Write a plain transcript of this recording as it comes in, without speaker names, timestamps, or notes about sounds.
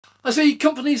I see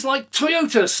companies like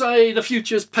Toyota say the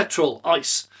future's petrol,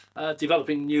 ICE,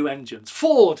 developing new engines.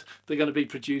 Ford, they're going to be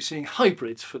producing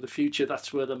hybrids for the future.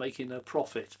 That's where they're making their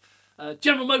profit.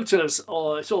 General Motors,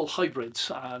 it's all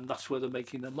hybrids, and that's where they're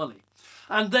making their money.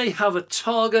 And they have a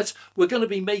target. We're going to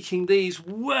be making these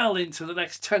well into the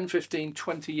next 10, 15,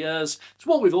 20 years. It's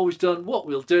what we've always done, what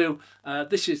we'll do.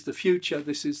 This is the future.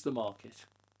 This is the market.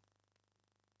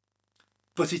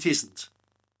 But it isn't.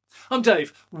 I'm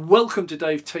Dave. Welcome to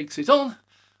Dave Takes It On.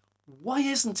 Why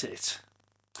isn't it?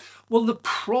 Well, the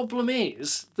problem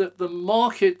is that the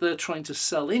market they're trying to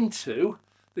sell into,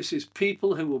 this is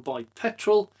people who will buy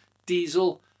petrol,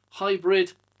 diesel,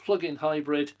 hybrid, plug-in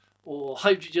hybrid, or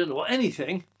hydrogen, or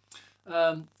anything,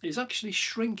 is actually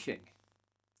shrinking.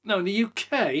 Now, in the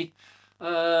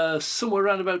UK, somewhere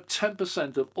around about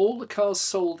 10% of all the cars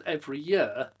sold every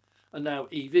year are now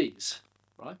EVs.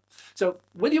 Right? So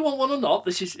whether you want one or not,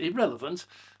 this is irrelevant,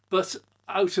 but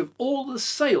out of all the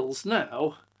sales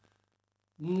now,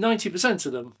 90%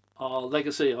 of them are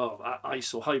legacy or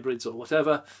ICE or hybrids or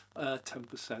whatever,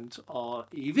 10% are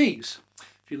EVs.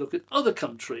 If you look at other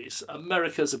countries,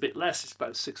 America's a bit less, it's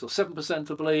about 6 or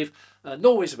 7% I believe,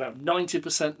 Norway's about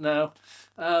 90% now,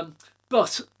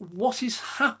 but what is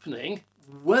happening,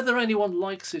 whether anyone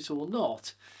likes it or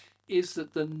not, is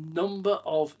that the number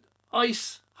of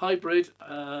ICE hybrid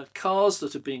cars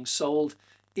that are being sold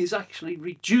is actually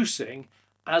reducing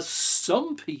as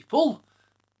some people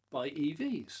buy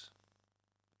EVs.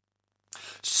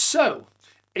 So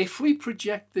if we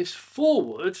project this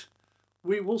forward,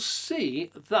 we will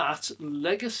see that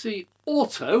legacy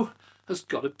auto has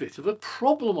got a bit of a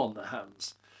problem on their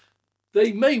hands.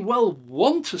 They may well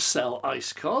want to sell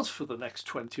ICE cars for the next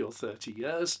 20 or 30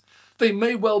 years. They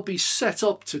may well be set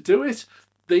up to do it.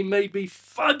 They may be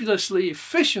fabulously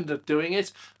efficient at doing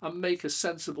it and make a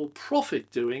sensible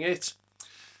profit doing it,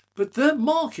 but their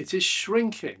market is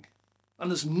shrinking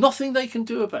and there's nothing they can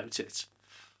do about it.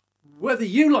 Whether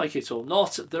you like it or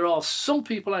not, there are some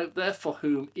people out there for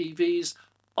whom EVs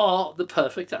are the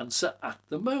perfect answer at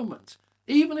the moment.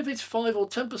 Even if it's 5 or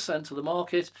 10% of the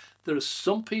market, there are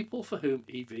some people for whom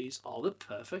EVs are the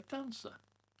perfect answer.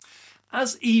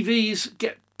 As EVs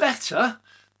get better,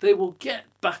 they will get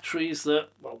batteries that,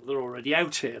 well, they're already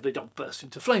out here. They don't burst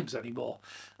into flames anymore.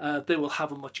 They will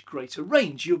have a much greater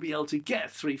range. You'll be able to get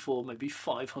 3, 4, maybe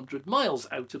 500 miles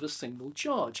out of a single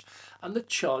charge. And the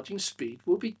charging speed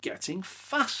will be getting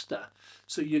faster.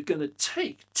 So you're going to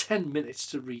take 10 minutes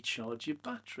to recharge your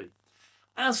battery.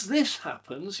 As this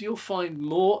happens, you'll find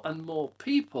more and more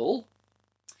people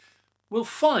will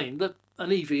find that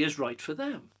an EV is right for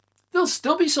them. There'll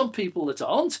still be some people that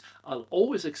aren't. I'll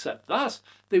always accept that.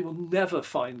 They will never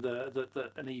find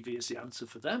that an EV is the answer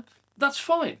for them. That's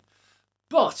fine.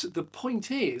 But the point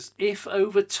is, if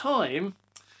over time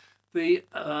the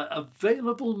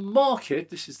available market,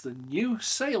 this is the new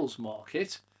sales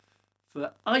market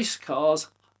for ICE cars,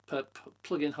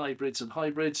 plug-in hybrids and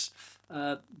hybrids,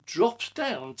 drops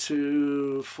down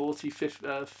to 40, 50,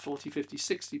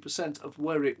 60% of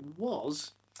where it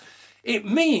was, it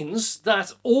means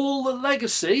that all the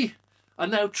legacy are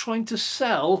now trying to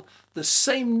sell the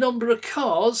same number of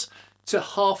cars to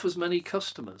half as many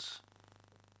customers.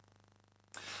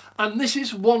 And this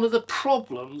is one of the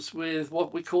problems with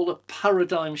what we call a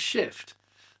paradigm shift.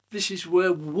 This is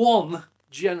where one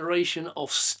generation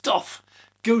of stuff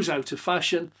goes out of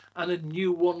fashion and a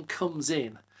new one comes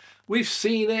in. We've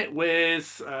seen it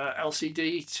with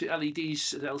LCDs,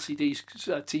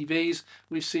 TVs.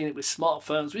 We've seen it with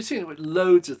smartphones. We've seen it with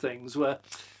loads of things where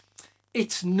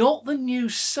it's not the new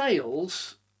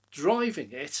sales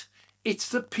driving it. It's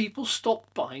that people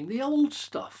stop buying the old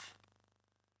stuff.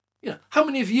 You know, how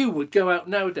many of you would go out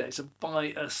nowadays and buy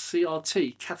a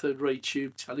CRT, cathode ray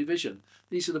tube television?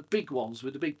 These are the big ones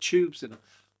with the big tubes in them.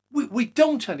 We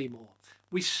don't anymore.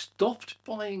 We stopped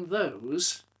buying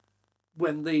those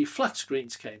when the flat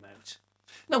screens came out.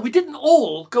 Now, we didn't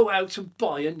all go out and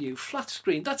buy a new flat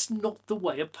screen. That's not the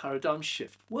way a paradigm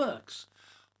shift works.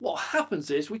 What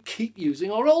happens is we keep using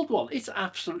our old one. It's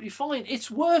absolutely fine. It's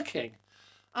working.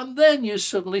 And then you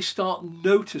suddenly start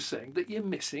noticing that you're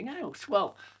missing out.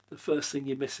 Well, the first thing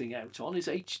you're missing out on is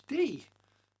HD.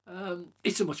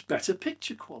 It's a much better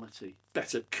picture quality,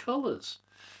 better colours.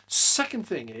 Second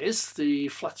thing is the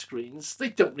flat screens, they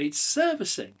don't need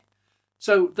servicing.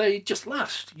 So they just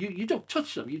last. You don't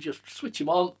touch them. You just switch them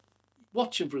on,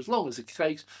 watch them for as long as it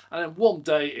takes, and then one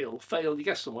day it'll fail. You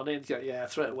get someone in, yeah,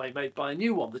 throw it away, mate, buy a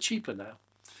new one. They're cheaper now.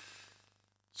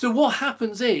 So what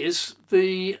happens is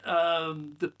the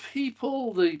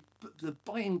people, the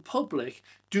buying public,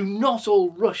 do not all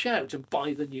rush out and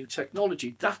buy the new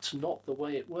technology. That's not the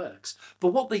way it works. But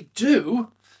what they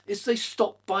do is they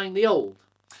stop buying the old.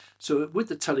 So with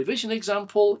the television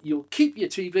example, you'll keep your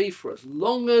TV for as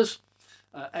long as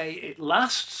it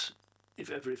lasts.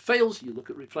 If ever it fails, you look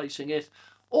at replacing it,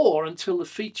 or until the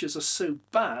features are so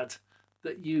bad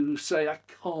that you say, I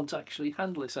can't actually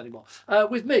handle this anymore.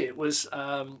 With me, it was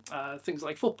things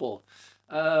like football.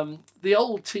 The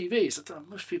old TVs,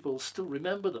 most people still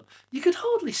remember them. You could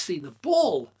hardly see the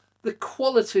ball. The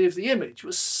quality of the image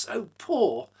was so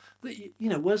poor that,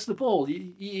 where's the ball?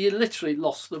 You literally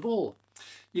lost the ball.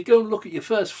 You go and look at your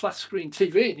first flat screen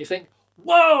TV and you think,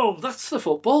 whoa, that's the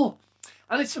football.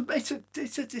 And it's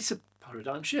a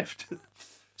paradigm shift.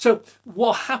 So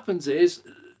what happens is,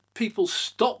 people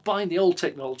stop buying the old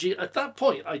technology. At that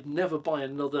point, I'd never buy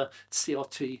another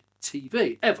CRT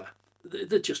TV, ever.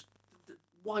 They're just,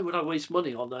 why would I waste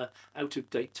money on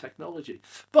out-of-date technology?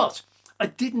 But I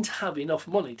didn't have enough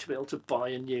money to be able to buy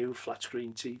a new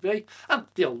flat-screen TV, and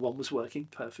the old one was working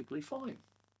perfectly fine.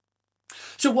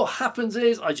 So what happens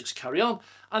is, I just carry on,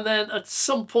 and then at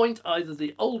some point, either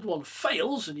the old one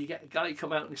fails, and you get a guy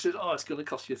come out and he says, oh, it's going to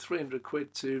cost you 300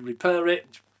 quid to repair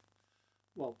it.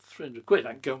 Well, 300 quid,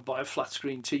 I can go and buy a flat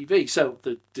screen TV. So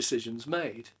the decision's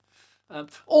made.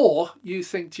 Or you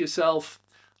think to yourself,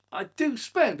 I do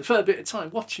spend a fair bit of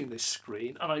time watching this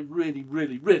screen, and I really,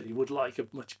 really, really would like a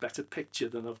much better picture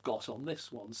than I've got on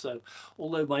this one. So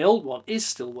although my old one is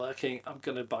still working, I'm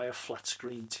going to buy a flat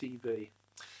screen TV.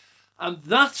 And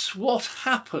that's what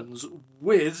happens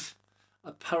with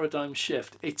a paradigm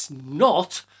shift. It's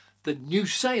not the new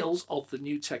sales of the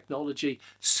new technology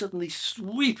suddenly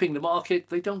sweeping the market.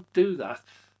 They don't do that.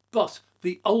 But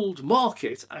the old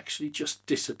market actually just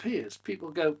disappears. People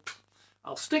go,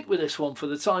 I'll stick with this one for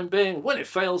the time being. When it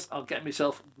fails, I'll get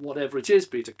myself whatever it is,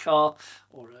 be it a car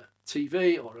or a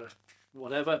TV or a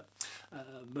whatever,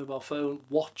 mobile phone,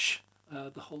 watch,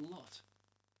 the whole lot.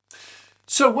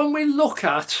 So when we look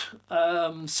at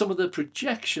some of the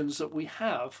projections that we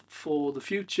have for the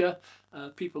future,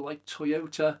 people like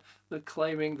Toyota, they're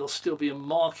claiming there'll still be a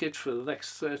market for the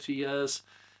next 30 years.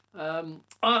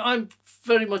 I'm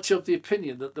very much of the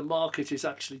opinion that the market is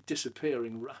actually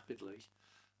disappearing rapidly.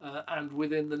 And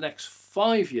within the next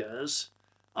 5 years,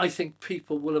 I think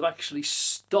people will have actually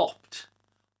stopped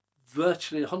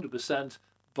virtually 100%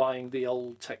 buying the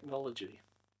old technology.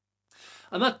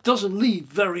 And that doesn't leave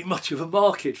very much of a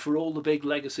market for all the big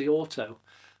legacy auto.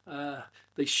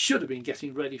 They should have been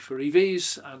getting ready for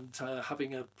EVs and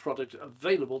having a product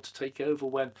available to take over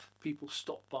when people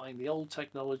stop buying the old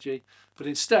technology. But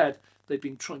instead, they've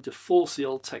been trying to force the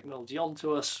old technology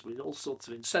onto us with all sorts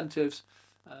of incentives.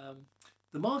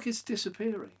 The market's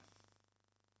disappearing.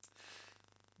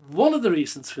 One of the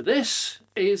reasons for this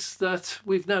is that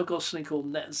we've now got something called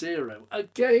net zero.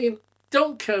 Again,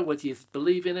 don't care whether you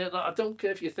believe in it. I don't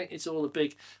care if you think it's all a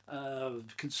big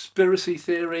conspiracy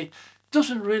theory.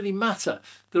 Doesn't really matter.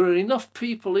 There are enough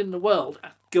people in the world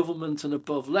at government and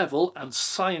above level and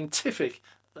scientific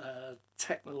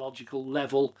technological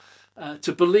level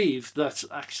to believe that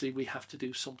actually we have to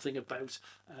do something about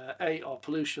A, our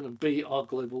pollution, and B, our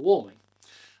global warming.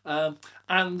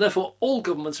 And therefore all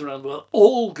governments around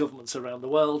the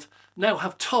world now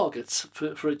have targets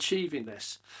for achieving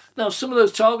this. Now some of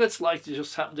those targets, like it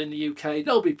just happened in the UK,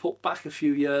 they'll be put back a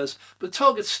few years, but the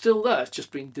target's still there. It's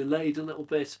just been delayed a little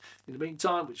bit. In the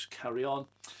meantime, we just carry on.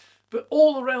 But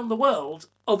all around the world,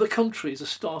 other countries are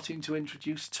starting to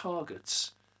introduce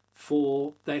targets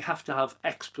for they have to have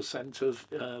X% of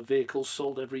vehicles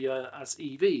sold every year as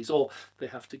EVs, or they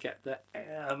have to get their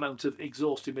amount of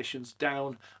exhaust emissions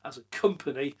down as a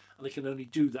company, and they can only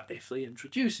do that if they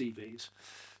introduce EVs.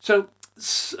 So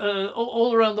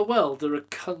all around the world, there are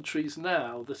countries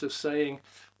now that are saying,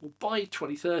 well, by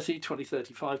 2030,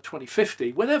 2035,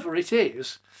 2050, whenever it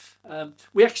is,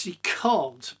 we actually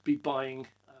can't be buying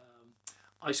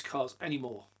ICE cars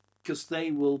anymore because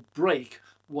they will break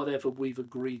whatever we've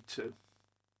agreed to.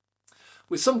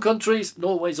 With some countries,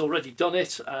 Norway's already done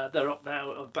it. They're up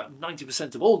now, about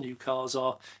 90% of all new cars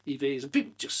are EVs, and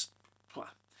people just,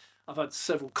 I've had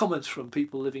several comments from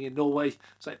people living in Norway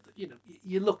saying,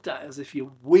 you're looked at as if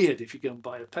you're weird if you go and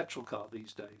buy a petrol car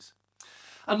these days.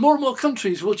 And more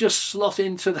countries will just slot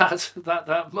into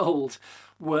that mould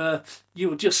where you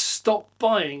will just stop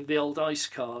buying the old ICE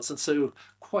cars, and so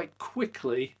quite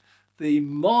quickly the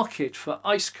market for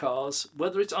ICE cars,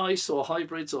 whether it's ICE or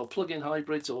hybrids or plug-in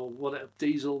hybrids or whatever,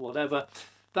 diesel, whatever,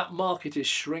 that market is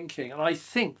shrinking. And I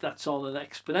think that's on an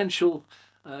exponential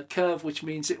curve, which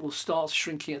means it will start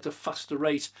shrinking at a faster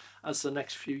rate as the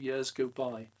next few years go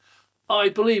by. I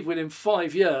believe within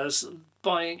 5 years,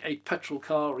 buying a petrol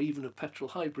car or even a petrol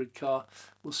hybrid car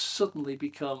will suddenly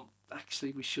become,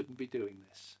 actually, we shouldn't be doing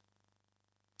this.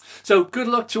 So good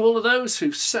luck to all of those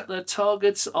who've set their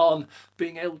targets on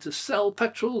being able to sell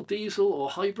petrol, diesel or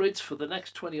hybrids for the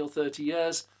next 20 or 30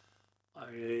 years.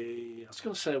 I was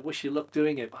going to say I wish you luck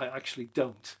doing it, but I actually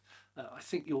don't. I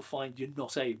think you'll find you're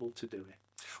not able to do it.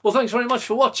 Well, thanks very much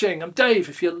for watching. I'm Dave.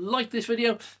 If you like this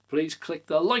video, please click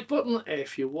the like button.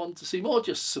 If you want to see more,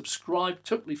 just subscribe,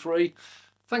 totally free.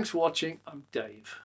 Thanks for watching. I'm Dave.